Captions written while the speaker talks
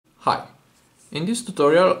Hi, in this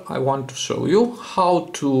tutorial I want to show you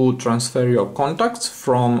how to transfer your contacts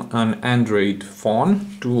from an Android phone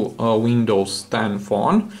to a Windows 10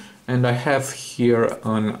 phone, and I have here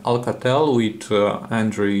an Alcatel with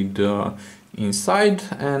Android inside,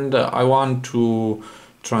 and I want to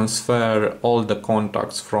transfer all the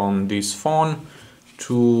contacts from this phone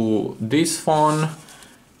to this phone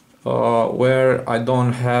where I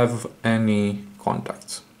don't have any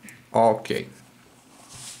contacts. Okay.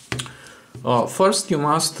 First you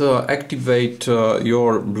must activate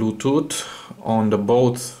your Bluetooth on the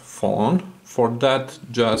both phone. For that,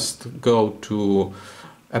 just go to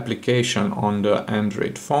application on the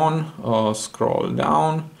Android phone, scroll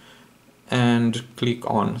down and click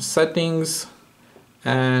on settings,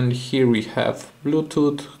 and here we have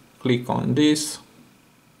Bluetooth. Click on this.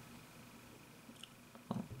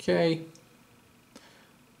 Okay,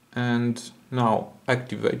 and now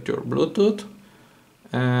activate your Bluetooth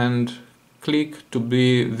and click to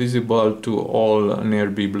be visible to all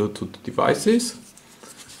nearby Bluetooth devices.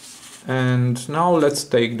 And now let's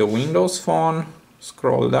take the Windows phone,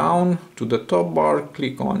 scroll down to the top bar,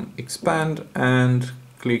 click on expand and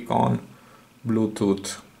click on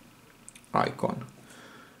Bluetooth icon.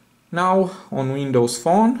 Now on Windows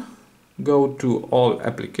phone, go to all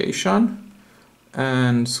application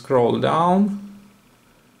and scroll down,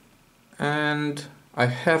 and I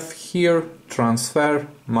have here transfer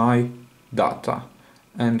my data,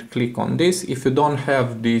 and click on this. If you don't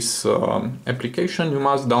have this application, you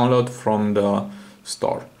must download from the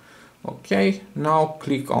store. Okay, now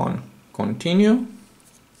click on continue.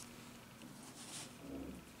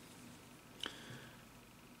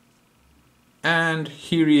 And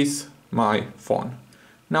here is my phone.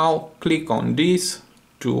 Now click on this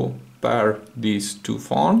to pair these two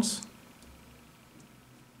phones.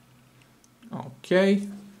 Okay.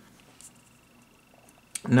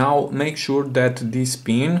 Now make sure that this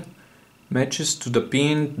pin matches to the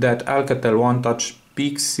pin that Alcatel One Touch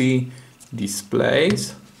Pixie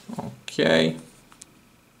displays. Okay.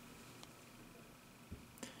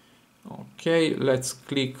 Okay, let's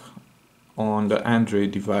click on the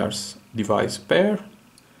Android device pair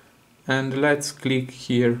and let's click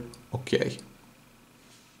here OK.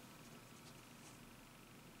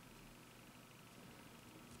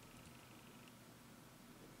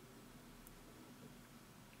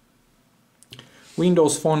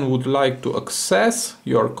 Windows phone would like to access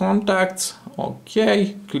your contacts.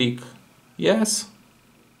 Okay, click yes.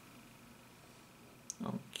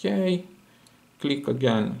 Okay, click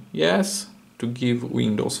again yes to give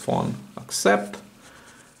Windows phone accept.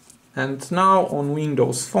 And now on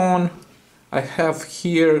Windows phone I have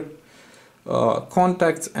here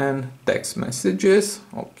contacts and text messages.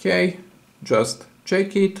 Okay, just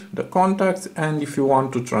check it, the contacts, and if you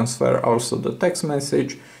want to transfer also the text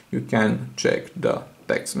message, you can check the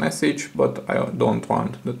text message, but I don't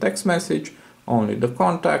want the text message, only the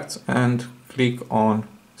contacts, and click on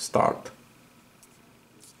start.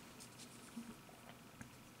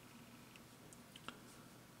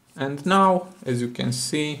 And now, as you can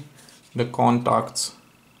see, the contacts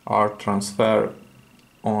are transferred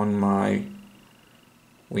on my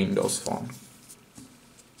Windows phone.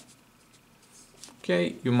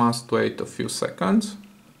 Okay, you must wait a few seconds.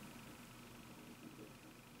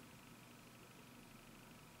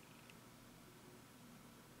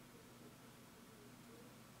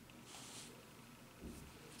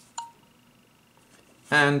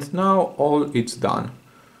 And now all it's done.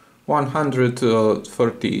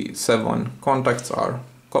 137 contacts are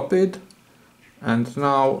copied. And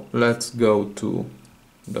now let's go to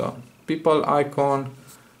the people icon,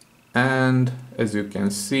 and as you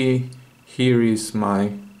can see, here is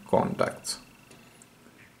my contacts.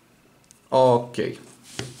 Okay,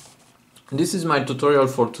 this is my tutorial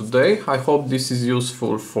for today. I hope this is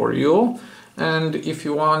useful for you. And if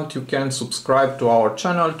you want, you can subscribe to our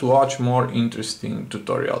channel to watch more interesting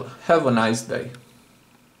tutorials. Have a nice day.